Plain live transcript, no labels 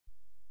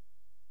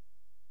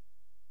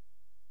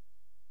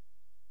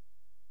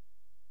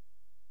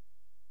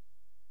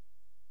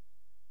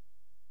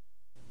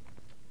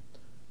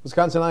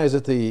WisconsinEye is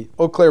at the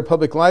Eau Claire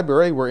Public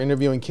Library. We're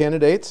interviewing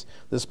candidates.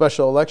 The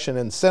special election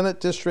in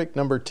Senate District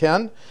number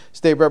 10.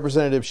 State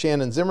Representative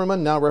Shannon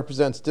Zimmerman now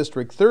represents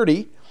District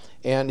 30,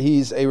 and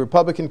he's a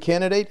Republican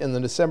candidate in the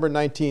December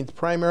 19th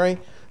primary.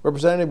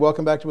 Representative,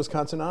 welcome back to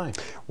WisconsinEye.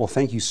 Well,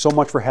 thank you so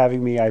much for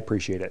having me. I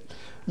appreciate it.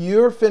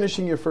 You're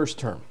finishing your first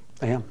term.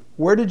 I am.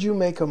 Where did you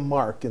make a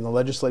mark in the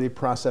legislative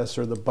process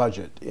or the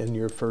budget in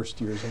your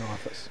first years in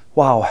office?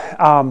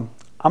 Wow.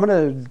 I'm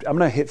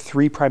gonna hit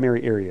three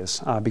primary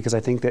areas because I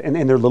think that, and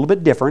they're a little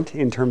bit different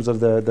in terms of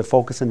the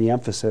focus and the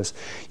emphasis.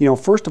 You know,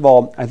 first of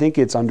all, I think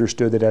it's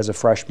understood that as a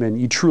freshman,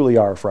 you truly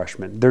are a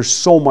freshman. There's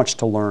so much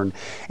to learn,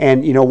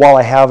 and you know, while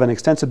I have an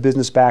extensive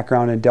business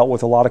background and dealt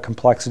with a lot of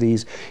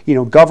complexities, you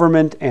know,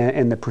 government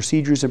and the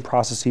procedures and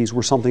processes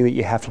were something that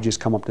you have to just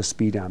come up to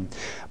speed on.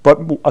 But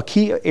a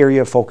key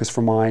area of focus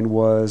for mine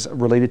was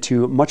related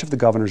to much of the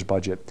governor's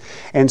budget,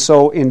 and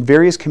so in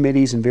various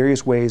committees, in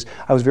various ways,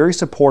 I was very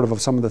supportive of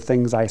some of the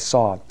things I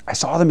saw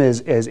them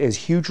as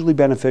hugely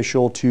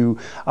beneficial to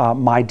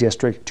my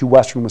district, to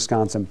Western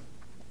Wisconsin.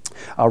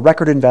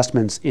 Record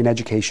investments in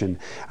education.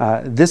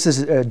 This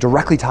is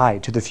directly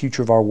tied to the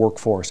future of our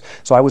workforce.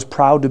 So I was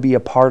proud to be a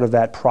part of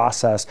that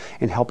process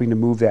in helping to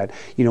move that.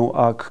 You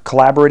know,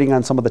 collaborating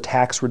on some of the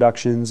tax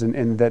reductions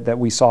and that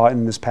we saw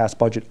in this past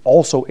budget.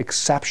 Also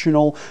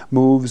exceptional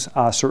moves,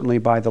 certainly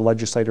by the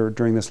legislator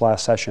during this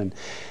last session.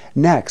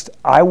 Next,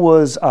 I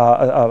was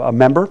a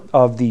member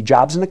of the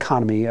Jobs and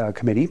Economy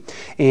Committee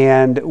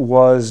and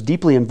was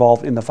deeply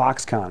involved in the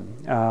Foxconn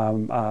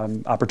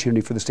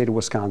opportunity for the state of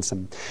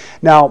Wisconsin.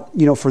 Now,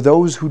 you know, for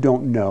those who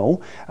don't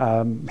know,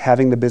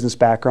 having the business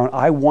background,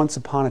 I once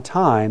upon a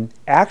time,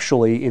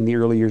 actually in the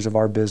early years of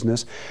our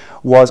business,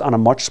 was on a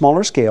much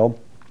smaller scale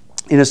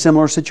in a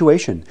similar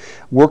situation,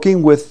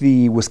 working with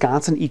the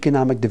Wisconsin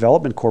Economic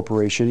Development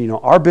Corporation. You know,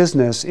 our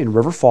business in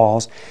River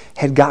Falls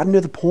had gotten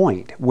to the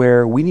point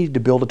where we needed to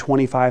build a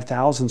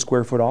 25,000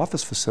 square foot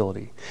office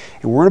facility,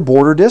 and we're in a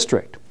border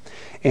district.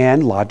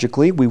 And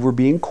logically, we were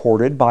being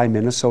courted by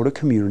Minnesota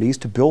communities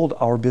to build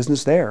our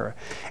business there.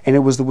 And it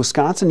was the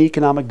Wisconsin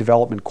Economic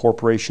Development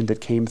Corporation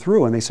that came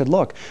through, and they said,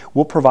 look,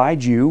 we'll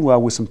provide you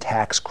with some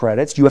tax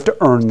credits. You have to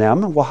earn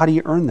them. Well, how do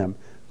you earn them?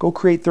 Go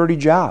create 30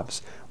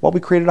 jobs. Well, we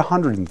created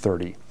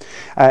 130.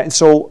 And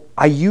so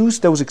I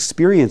used those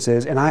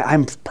experiences, and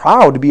I'm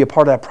proud to be a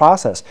part of that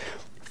process.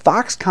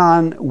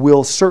 Foxconn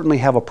will certainly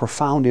have a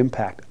profound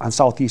impact on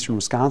southeastern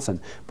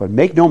Wisconsin, but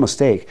make no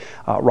mistake,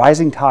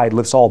 rising tide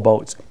lifts all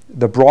boats.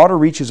 The broader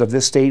reaches of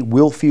this state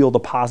will feel the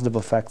positive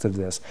effects of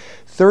this.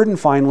 Third and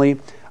finally,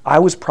 I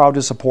was proud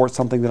to support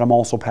something that I'm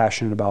also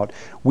passionate about.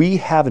 We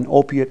have an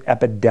opiate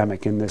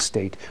epidemic in this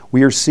state.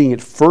 We are seeing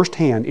it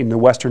firsthand in the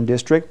Western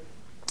District,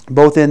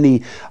 both in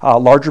the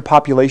larger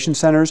population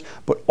centers,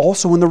 but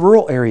also in the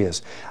rural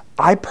areas.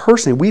 I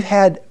personally, we've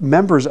had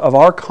members of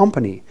our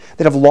company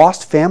that have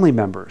lost family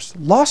members,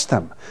 lost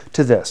them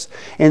to this.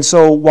 And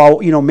so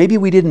while, you know, maybe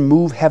we didn't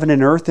move heaven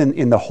and earth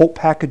in the HOPE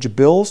package of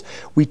bills,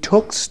 we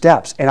took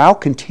steps, and I'll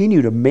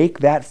continue to make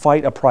that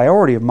fight a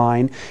priority of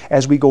mine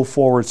as we go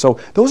forward. So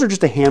those are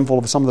just a handful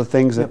of some of the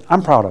things that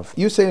I'm proud of.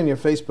 You say on your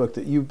Facebook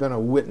that you've been a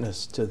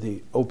witness to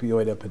the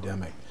opioid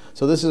epidemic.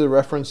 So this is a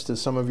reference to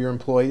some of your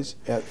employees,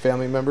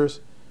 family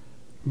members?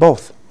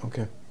 Both.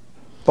 Okay.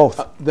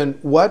 Both. Then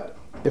what,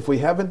 if we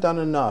haven't done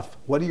enough,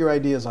 what are your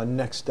ideas on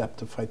next step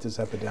to fight this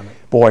epidemic?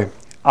 Boy,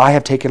 I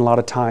have taken a lot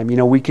of time. You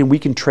know, we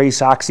can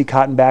trace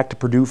OxyContin back to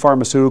Purdue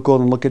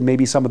Pharmaceutical and look at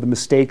maybe some of the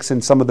mistakes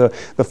and some of the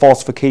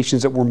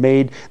falsifications that were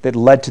made that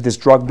led to this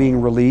drug being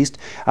released.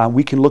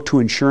 We can look to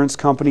insurance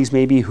companies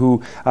maybe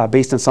who,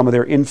 based on some of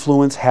their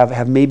influence,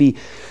 have maybe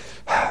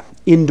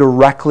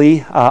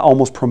indirectly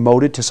almost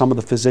promoted to some of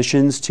the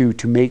physicians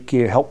to make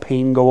help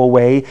pain go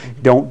away,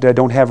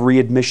 don't have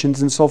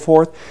readmissions and so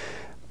forth.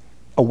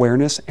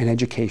 Awareness and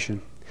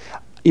education.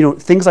 You know,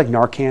 things like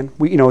Narcan,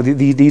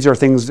 these are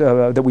things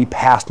that we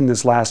passed in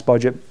this last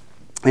budget,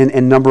 and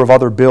a number of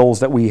other bills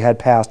that we had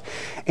passed.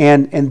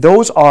 And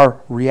those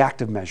are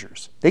reactive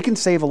measures. They can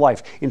save a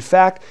life. In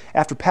fact,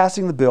 after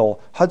passing the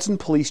bill, Hudson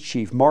Police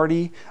Chief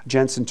Marty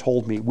Jensen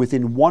told me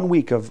within 1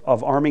 week of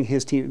arming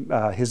his team,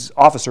 his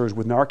officers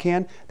with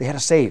Narcan, they had a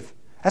save.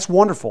 That's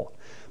wonderful.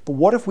 But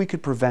what if we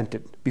could prevent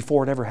it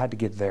before it ever had to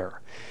get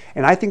there?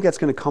 And I think that's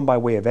going to come by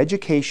way of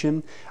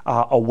education,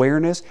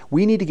 awareness.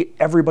 We need to get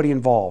everybody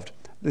involved.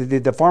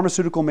 The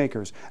pharmaceutical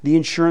makers, the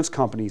insurance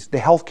companies, the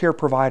healthcare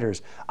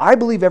providers. I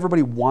believe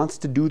everybody wants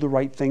to do the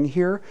right thing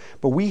here,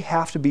 but we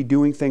have to be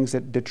doing things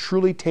that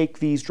truly take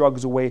these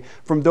drugs away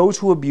from those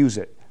who abuse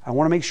it. I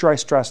want to make sure I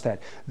stress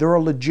that. There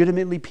are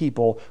legitimately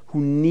people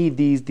who need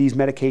these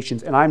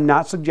medications, and I'm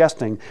not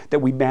suggesting that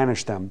we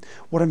banish them.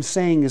 What I'm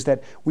saying is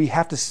that we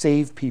have to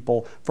save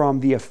people from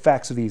the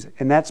effects of these,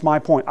 and that's my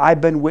point. I've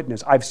been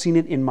witness. I've seen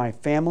it in my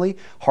family,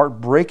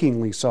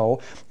 heartbreakingly so,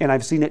 and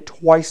I've seen it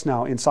twice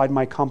now inside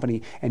my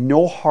company, and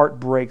no heart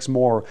breaks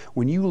more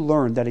when you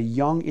learn that a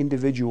young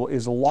individual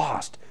is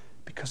lost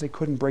because they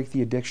couldn't break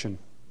the addiction.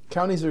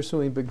 Counties are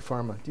suing Big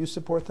Pharma. Do you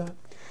support that?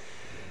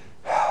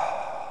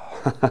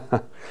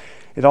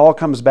 it all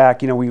comes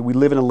back, we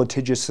live in a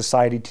litigious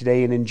society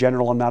today, and in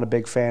general, I'm not a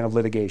big fan of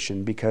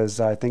litigation because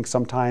I think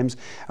sometimes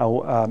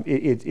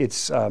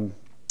it's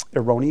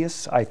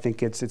erroneous. I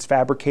think it's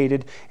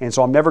fabricated, and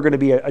so I'm never going to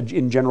be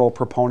in general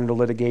proponent of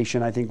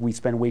litigation. I think we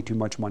spend way too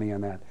much money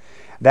on that.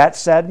 That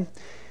said,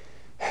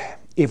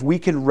 if we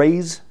can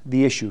raise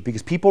the issue,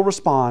 because people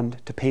respond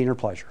to pain or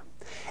pleasure,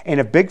 and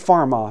if Big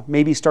Pharma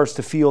maybe starts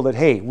to feel that,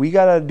 hey, we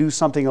got to do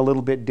something a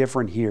little bit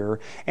different here,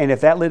 and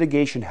if that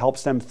litigation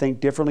helps them think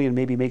differently and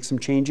maybe make some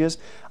changes,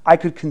 I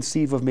could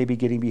conceive of maybe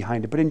getting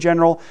behind it. But in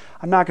general,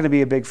 I'm not going to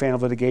be a big fan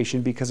of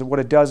litigation because what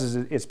it does is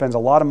it spends a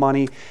lot of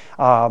money,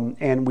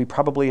 and we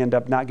probably end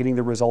up not getting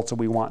the results that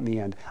we want in the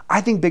end. I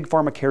think Big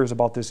Pharma cares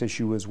about this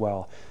issue as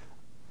well.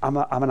 I'm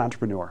an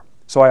entrepreneur.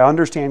 So I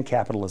understand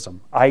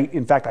capitalism.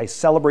 In fact, I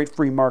celebrate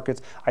free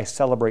markets. I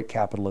celebrate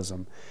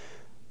capitalism.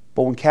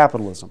 But when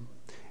capitalism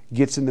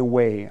gets in the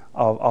way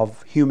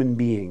of human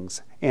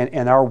beings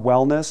and our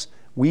wellness,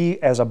 we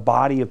as a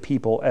body of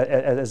people,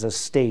 as a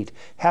state,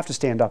 have to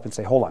stand up and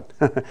say, hold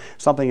on,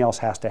 something else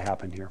has to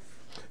happen here.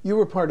 You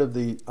were part of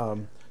the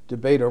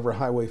debate over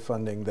highway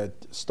funding that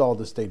stalled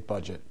the state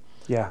budget.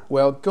 Yeah.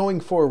 Well,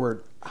 going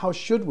forward, how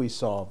should we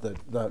solve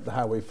the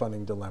highway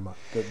funding dilemma,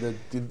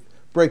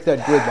 break that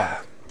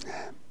gridlock?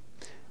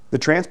 The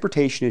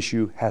transportation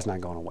issue has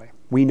not gone away.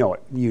 We know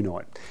it. You know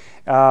it.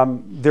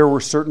 There were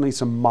certainly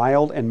some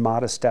mild and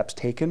modest steps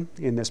taken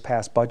in this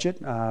past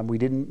budget. We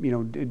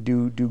didn't,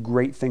 do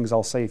great things,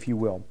 I'll say, if you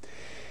will.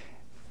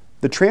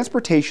 The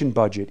transportation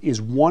budget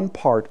is one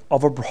part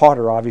of a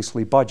broader,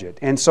 obviously, budget.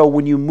 And so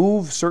when you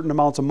move certain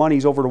amounts of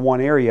monies over to one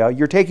area,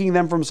 you're taking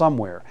them from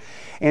somewhere.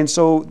 And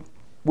so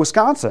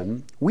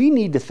Wisconsin, we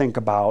need to think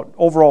about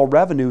overall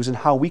revenues and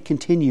how we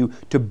continue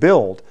to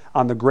build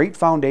on the great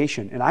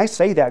foundation. And I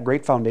say that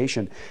great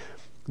foundation.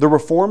 The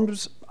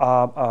reforms,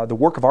 the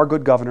work of our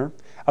good governor,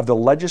 of the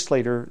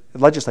legislature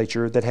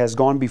that has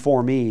gone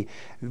before me,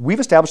 we've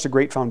established a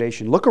great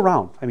foundation. Look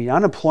around. I mean,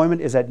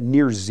 unemployment is at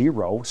near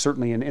zero,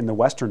 certainly in the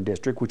Western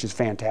District, which is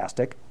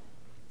fantastic.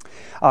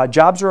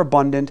 Jobs are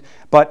abundant,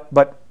 but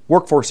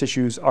workforce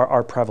issues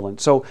are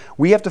prevalent. So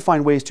we have to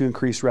find ways to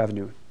increase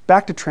revenue.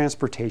 Back to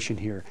transportation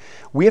here.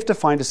 We have to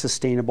find a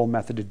sustainable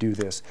method to do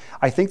this.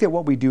 I think that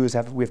what we do is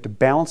we have to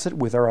balance it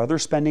with our other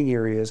spending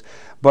areas,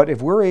 but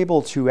if we're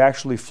able to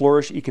actually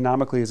flourish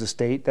economically as a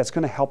state, that's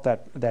going to help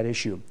that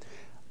issue.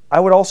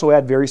 I would also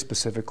add very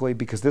specifically,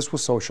 because this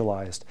was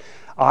socialized,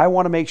 I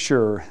want to make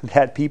sure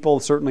that people,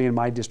 certainly in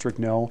my district,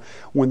 know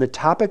when the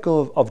topic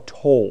of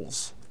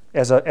tolls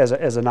as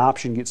an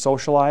option gets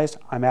socialized,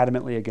 I'm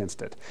adamantly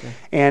against it. Okay.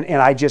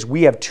 And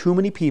we have too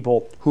many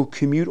people who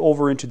commute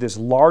over into this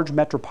large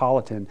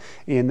metropolitan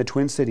in the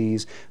Twin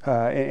Cities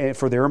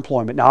for their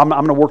employment. Now, I'm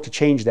going to work to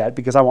change that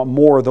because I want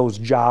more of those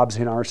jobs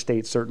in our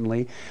state,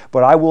 certainly,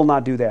 but I will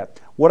not do that.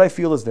 What I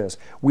feel is this: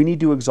 we need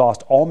to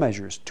exhaust all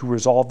measures to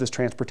resolve this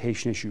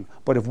transportation issue.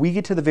 But if we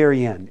get to the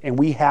very end and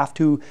we have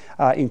to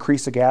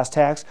increase the gas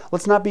tax,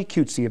 let's not be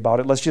cutesy about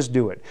it. Let's just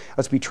do it.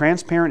 Let's be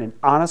transparent and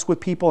honest with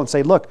people and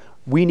say, look,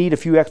 we need a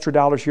few extra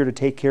dollars here to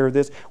take care of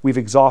this. We've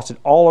exhausted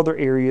all other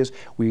areas.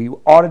 We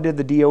audited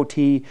the DOT,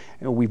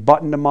 and we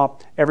buttoned them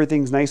up.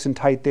 Everything's nice and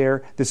tight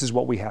there. This is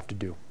what we have to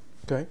do.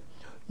 Okay.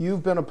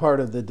 You've been a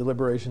part of the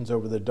deliberations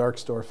over the dark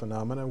store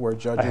phenomena where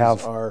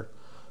judges are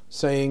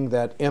saying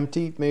that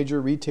empty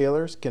major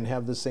retailers can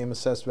have the same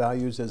assessed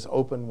values as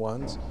open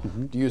ones.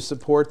 Mm-hmm. Do you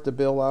support the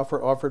bill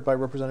offered by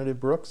Representative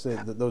Brooks,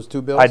 those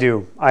two bills? I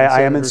do.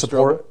 I am in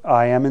support.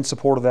 I am in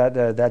support of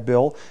that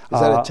bill. Is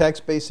that a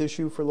tax-based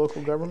issue for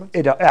local government?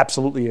 It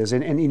absolutely is.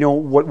 And you know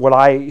what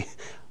I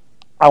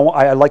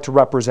like to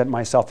represent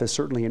myself as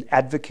certainly an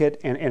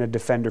advocate and a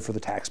defender for the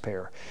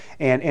taxpayer.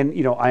 And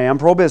you know, I am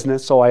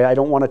pro-business, so I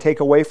don't want to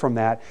take away from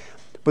that.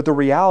 But the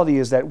reality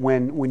is that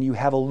when you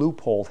have a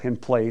loophole in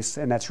place,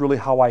 and that's really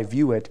how I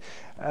view it,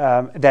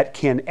 that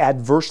can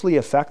adversely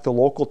affect the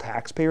local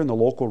taxpayer and the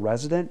local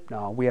resident,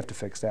 no, we have to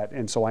fix that.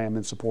 And so I am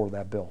in support of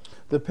that bill.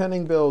 The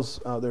pending bills,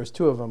 there's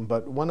two of them,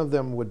 but one of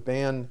them would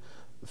ban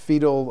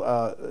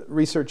fetal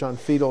research on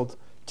fetal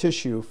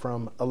tissue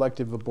from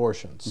elective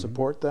abortions. Mm-hmm.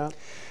 Support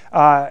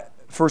that?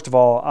 First of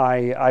all,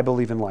 I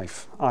believe in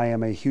life. I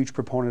am a huge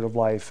proponent of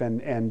life,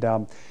 and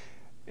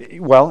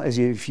well,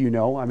 if you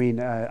know, I mean,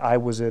 I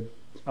was a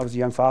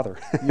young father.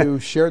 You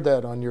shared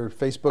that on your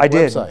Facebook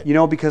website. I did. You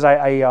know, because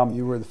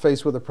you were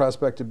faced with the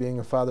prospect of being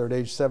a father at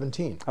age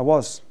 17. I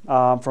was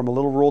from a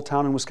little rural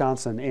town in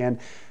Wisconsin, and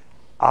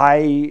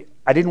I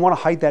didn't want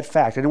to hide that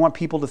fact. I didn't want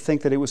people to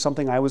think that it was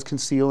something I was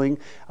concealing.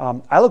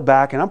 I look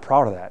back and I'm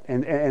proud of that.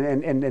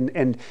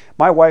 And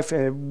my wife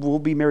will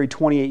be married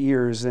 28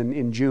 years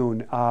in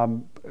June.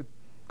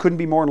 Couldn't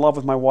be more in love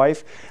with my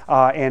wife,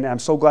 and I'm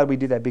so glad we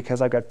did that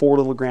because I've got 4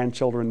 little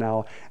grandchildren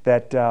now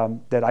that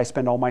I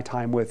spend all my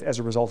time with as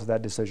a result of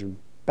that decision.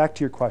 Back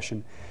to your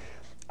question,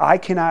 I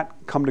cannot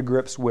come to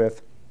grips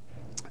with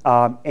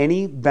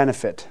any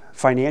benefit,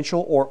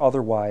 financial or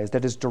otherwise,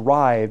 that is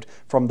derived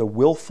from the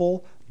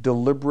willful,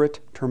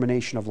 deliberate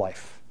termination of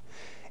life.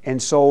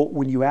 And so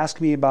when you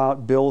ask me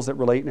about bills that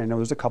relate, and I know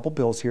there's a couple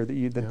bills here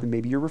that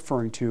maybe you're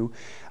referring to,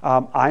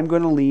 I'm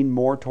going to lean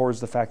more towards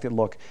the fact that,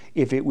 look,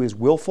 if it was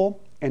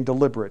willful and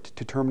deliberate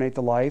to terminate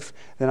the life,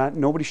 then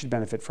nobody should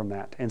benefit from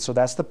that. And so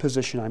that's the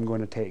position I'm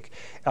going to take.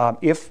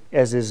 If,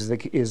 as is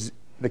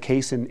the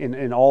case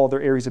in all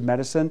other areas of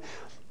medicine,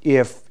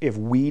 if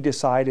we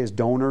decide as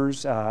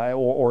donors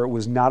or it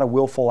was not a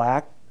willful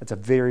act, that's a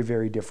very,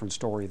 very different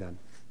story then.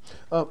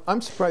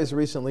 I'm surprised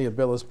recently a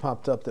bill has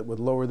popped up that would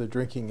lower the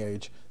drinking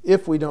age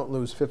if we don't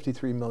lose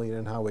 $53 million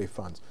in highway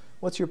funds.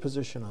 What's your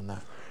position on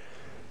that?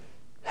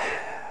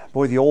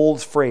 Boy, the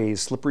old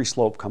phrase, slippery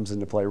slope, comes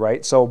into play,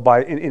 right? So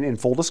in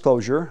full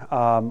disclosure,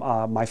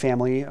 my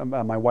family,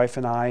 my wife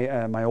and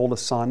I, my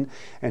oldest son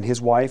and his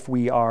wife,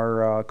 we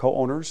are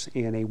co-owners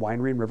in a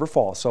winery in River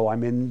Falls. So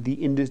I'm in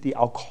the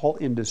alcohol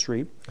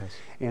industry. Nice.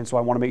 And so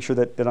I want to make sure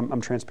that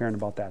I'm transparent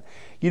about that.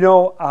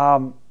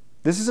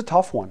 This is a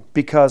tough one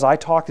because I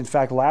talked, in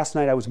fact, last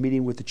night I was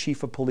meeting with the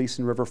chief of police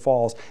in River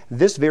Falls.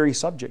 This very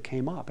subject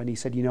came up and he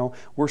said,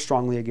 we're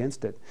strongly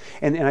against it.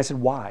 And I said,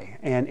 why?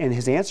 And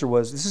his answer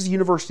was, this is a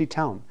university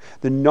town.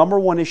 The number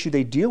one issue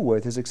they deal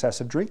with is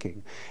excessive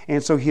drinking.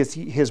 And so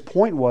his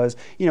point was,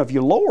 if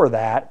you lower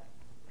that,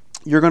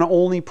 you're going to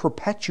only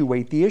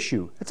perpetuate the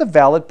issue. It's a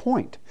valid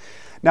point.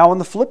 Now, on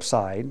the flip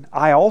side,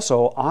 I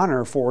also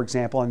honor, for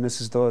example, and this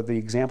is the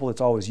example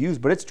that's always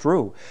used, but it's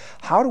true.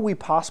 How do we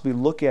possibly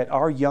look at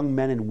our young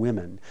men and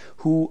women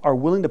who are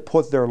willing to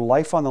put their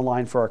life on the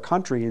line for our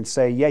country and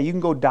say, yeah, you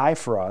can go die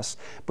for us,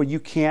 but you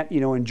can't,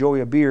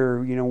 enjoy a beer,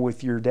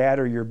 with your dad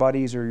or your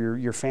buddies or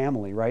your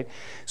family, right?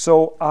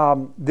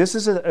 So this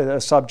is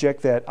a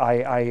subject that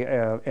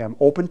I am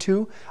open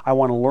to. I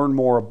want to learn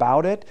more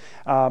about it,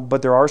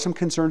 but there are some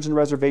concerns and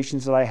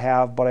reservations that I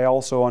have, but I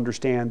also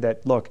understand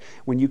that, look,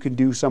 when you can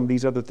do some of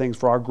these other things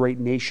for our great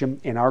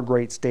nation and our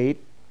great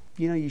state,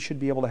 you should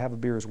be able to have a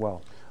beer as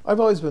well. I've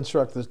always been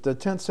struck that the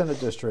 10th Senate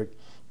District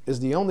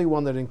is the only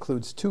one that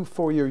includes 2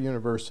 four-year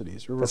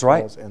universities, River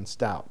Falls and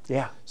Stout.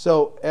 Yeah.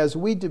 So as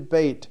we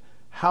debate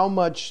how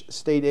much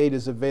state aid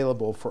is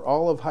available for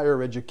all of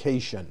higher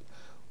education,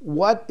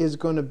 what is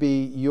going to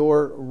be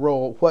your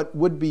role? What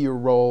would be your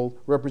role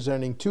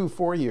representing 2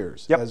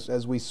 4-years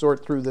as we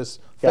sort through this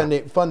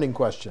funding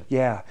question?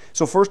 Yeah.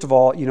 So first of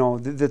all,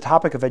 the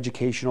topic of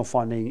educational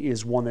funding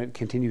is one that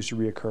continues to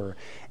reoccur.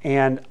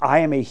 And I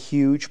am a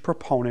huge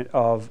proponent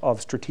of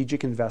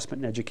strategic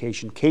investment in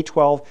education,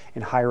 K-12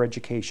 and higher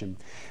education.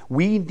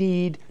 We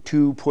need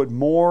to put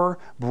more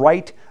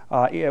bright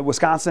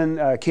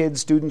Wisconsin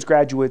kids, students,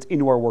 graduates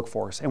into our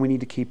workforce, and we need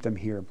to keep them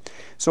here.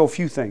 So a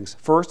few things.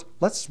 First,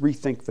 let's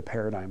rethink the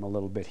paradigm a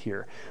little bit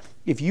here.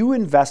 If you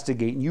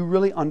investigate and you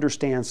really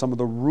understand some of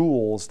the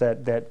rules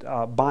that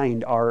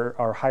bind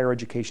our higher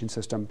education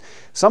system,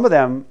 some of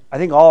them, I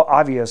think all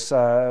obvious,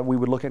 we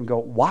would look at and go,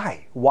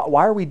 why?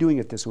 Why are we doing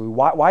it this way?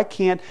 Why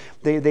can't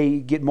they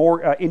get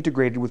more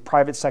integrated with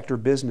private sector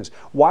business?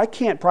 Why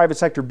can't private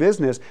sector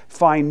business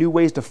find new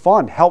ways to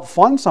help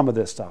fund some of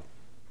this stuff?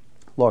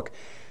 Look,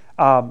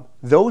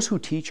 those who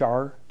teach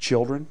our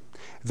children,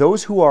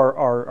 those who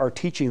are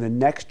teaching the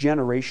next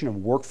generation of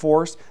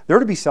workforce, they're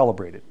to be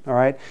celebrated, all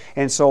right?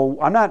 And so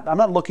I'm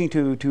not looking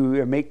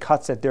to make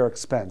cuts at their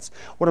expense.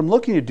 What I'm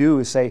looking to do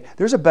is say,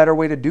 there's a better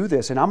way to do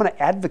this, and I'm going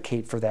to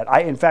advocate for that.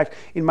 In fact,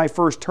 in my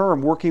first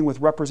term, working with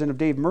Representative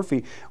Dave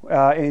Murphy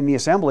in the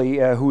Assembly,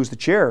 who is the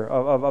chair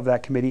of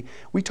that committee,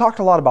 we talked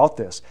a lot about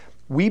this.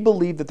 We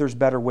believe that there's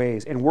better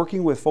ways, and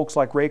working with folks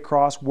like Ray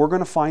Cross, we're going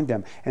to find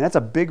them. And that's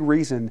a big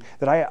reason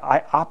that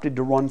I opted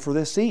to run for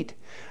this seat.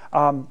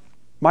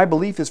 My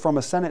belief is from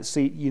a Senate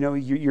seat,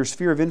 your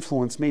sphere of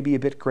influence may be a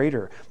bit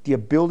greater. The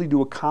ability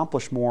to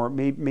accomplish more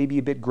may be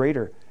a bit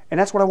greater. And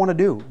that's what I want to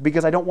do,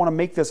 because I don't want to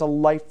make this a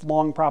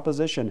lifelong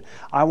proposition.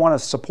 I want to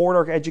support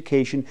our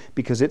education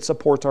because it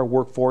supports our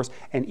workforce,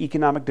 and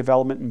economic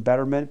development and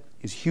betterment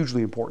is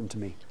hugely important to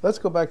me. Let's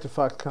go back to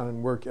Foxconn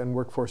and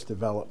workforce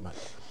development.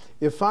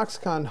 If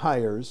Foxconn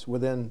hires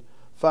within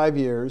 5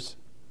 years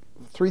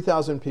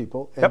 3,000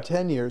 people and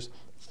 10 years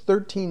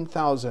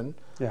 13,000,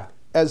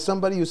 as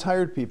somebody who's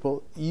hired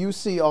people, you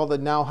see all the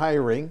now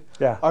hiring.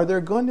 Are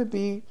there going to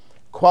be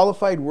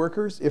qualified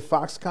workers if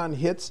Foxconn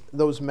hits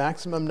those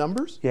maximum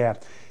numbers? Yeah.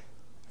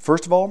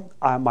 First of all,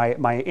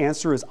 my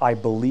answer is I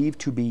believe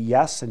to be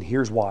yes, and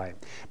here's why.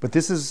 But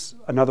this is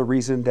another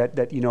reason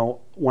that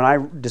when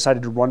I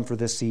decided to run for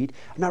this seat,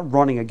 I'm not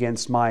running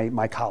against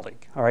my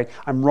colleague, all right?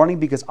 I'm running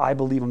because I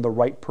believe I'm the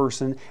right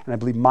person, and I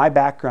believe my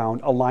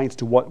background aligns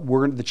to what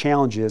the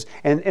challenge is.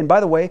 And by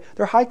the way,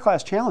 they're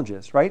high-class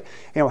challenges, right?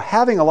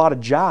 Having a lot of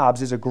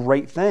jobs is a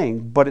great thing,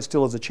 but it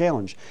still is a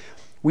challenge.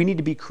 We need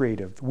to be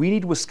creative. We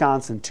need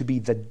Wisconsin to be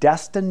the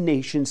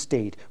destination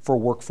state for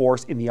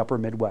workforce in the upper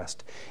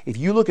Midwest. If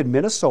you look at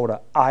Minnesota,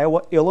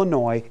 Iowa,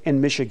 Illinois,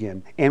 and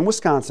Michigan, and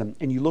Wisconsin,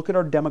 and you look at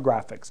our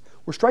demographics,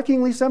 we're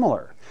strikingly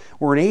similar.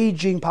 We're an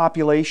aging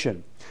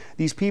population.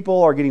 These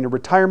people are getting to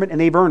retirement,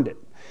 and they've earned it.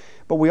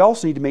 But we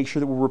also need to make sure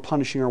that we're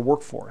replenishing our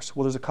workforce.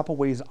 Well, there's a couple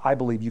ways I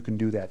believe you can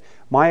do that.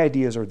 My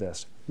ideas are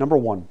this. Number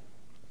one,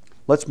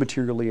 let's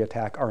materially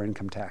attack our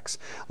income tax.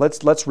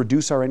 Let's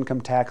reduce our income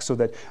tax so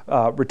that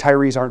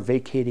retirees aren't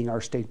vacating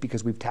our state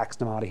because we've taxed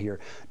them out of here.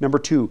 Number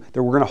two,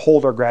 that we're going to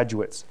hold our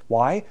graduates.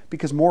 Why?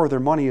 Because more of their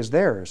money is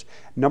theirs.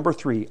 Number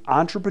three,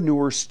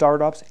 entrepreneurs,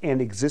 startups,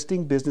 and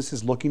existing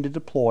businesses looking to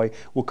deploy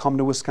will come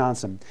to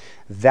Wisconsin.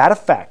 That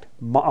effect,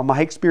 my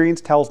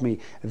experience tells me,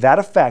 that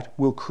effect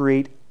will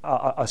create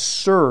a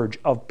surge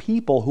of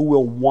people who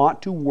will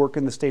want to work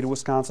in the state of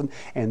Wisconsin,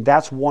 and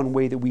that's one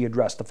way that we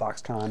address the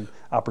Foxconn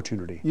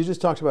opportunity. You just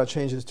talked about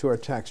changes to our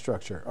tax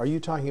structure. Are you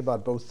talking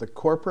about both the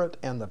corporate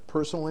and the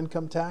personal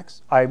income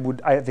tax? I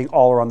think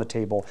all are on the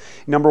table.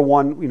 Number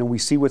one, we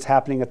see what's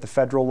happening at the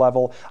federal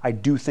level. I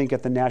do think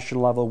at the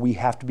national level we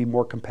have to be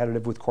more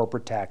competitive with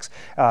corporate tax.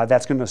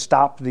 That's going to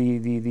stop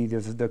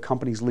the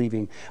companies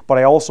leaving. But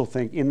I also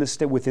think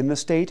within the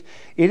state,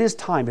 it is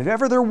time, if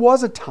ever there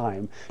was a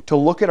time to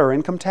look at our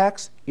income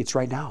tax, it's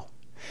right now.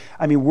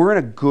 I mean, we're in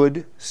a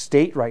good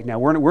state right now.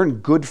 We're in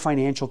good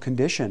financial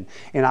condition,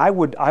 and I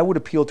would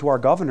appeal to our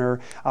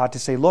governor to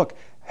say, look,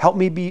 let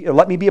me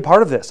be a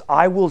part of this.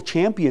 I will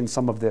champion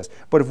some of this.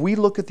 But if we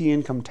look at the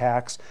income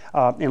tax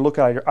and look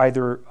at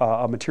either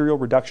a material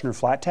reduction or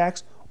flat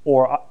tax,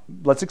 or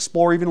let's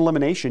explore even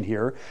elimination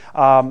here,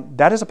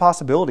 that is a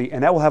possibility,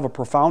 and that will have a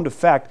profound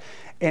effect.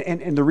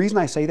 And the reason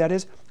I say that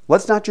is,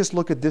 let's not just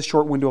look at this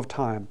short window of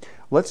time.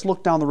 Let's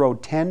look down the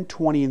road 10,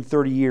 20, and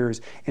 30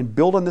 years and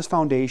build on this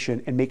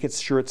foundation and make it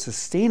sure it's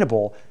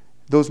sustainable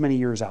those many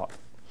years out.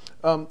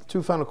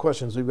 Two final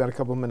questions. We've got a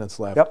couple minutes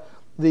left. Yep.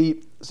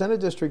 The Senate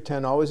District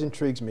 10 always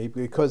intrigues me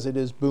because it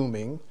is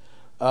booming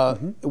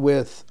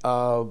with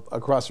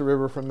across the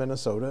river from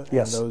Minnesota,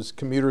 yes, and those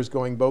commuters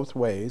going both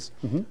ways.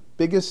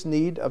 Biggest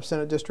need of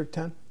Senate District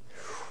 10?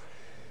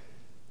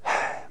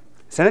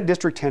 Senate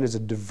District 10 is a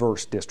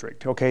diverse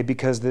district, okay,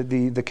 because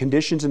the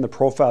conditions and the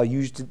profile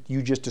you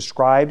just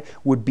described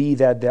would be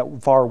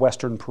that far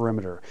western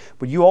perimeter.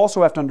 But you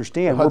also have to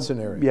understand the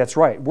Hudson area. That's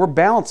right. We're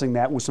balancing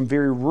that with some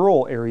very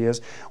rural areas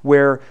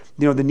where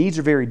the needs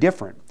are very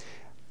different.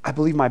 I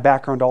believe my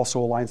background also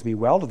aligns me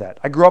well to that.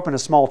 I grew up in a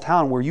small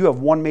town where you have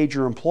one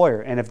major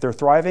employer, and if they're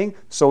thriving,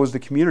 so is the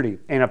community.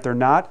 And if they're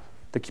not,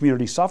 the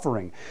community's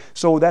suffering.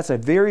 So that's a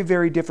very,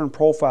 very different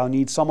profile,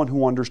 needs someone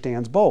who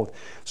understands both.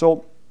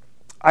 So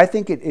I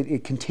think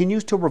it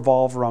continues to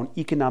revolve around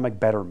economic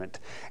betterment.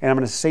 And I'm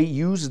going to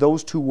use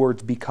those two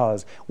words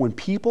because when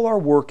people are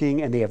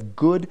working and they have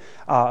good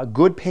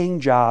paying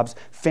jobs,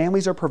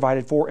 families are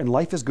provided for, and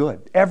life is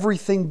good.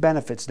 Everything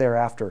benefits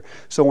thereafter.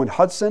 So in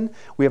Hudson,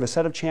 we have a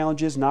set of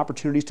challenges and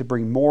opportunities to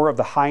bring more of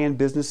the high-end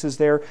businesses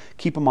there,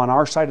 keep them on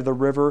our side of the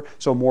river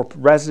so more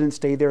residents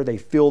stay there, they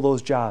fill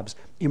those jobs.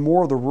 In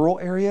more of the rural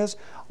areas,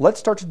 let's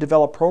start to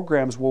develop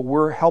programs where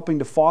we're helping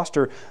to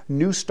foster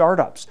new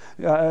startups,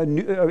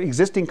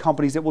 existing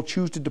companies that will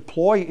choose to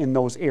deploy in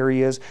those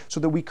areas so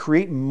that we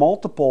create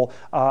multiple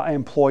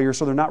employers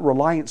so they're not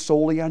reliant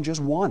solely on just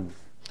one.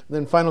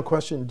 Then final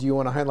question, do you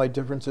want to highlight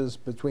differences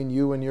between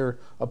you and your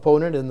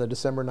opponent in the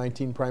December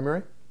 19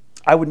 primary?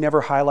 I would never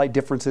highlight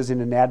differences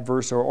in an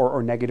adverse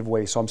or negative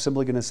way, so I'm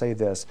simply going to say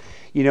this.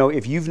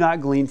 If you've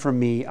not gleaned from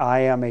me, I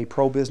am a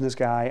pro-business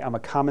guy. I'm a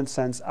common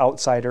sense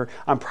outsider.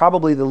 I'm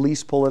probably the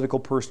least political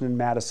person in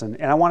Madison,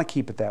 and I want to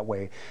keep it that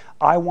way.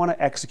 I want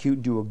to execute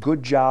and do a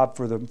good job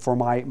for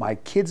my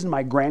kids and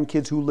my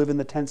grandkids who live in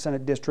the 10th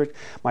Senate District,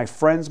 my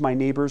friends, my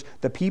neighbors,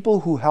 the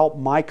people who helped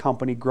my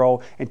company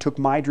grow and took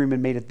my dream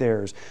and made it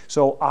theirs.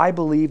 So I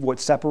believe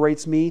what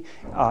separates me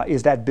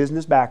is that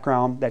business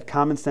background, that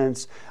common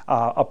sense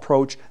approach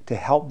to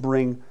help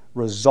bring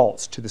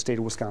results to the state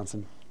of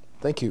Wisconsin.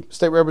 Thank you.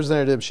 State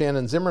Representative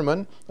Shannon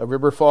Zimmerman of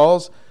River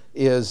Falls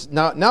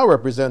now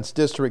represents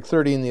District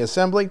 30 in the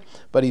Assembly,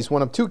 but he's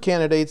one of two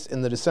candidates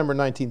in the December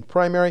 19th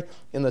primary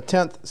in the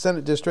 10th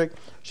Senate District.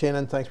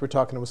 Shannon, thanks for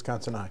talking to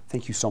WisconsinEye.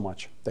 Thank you so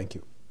much. Thank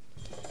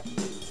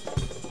you.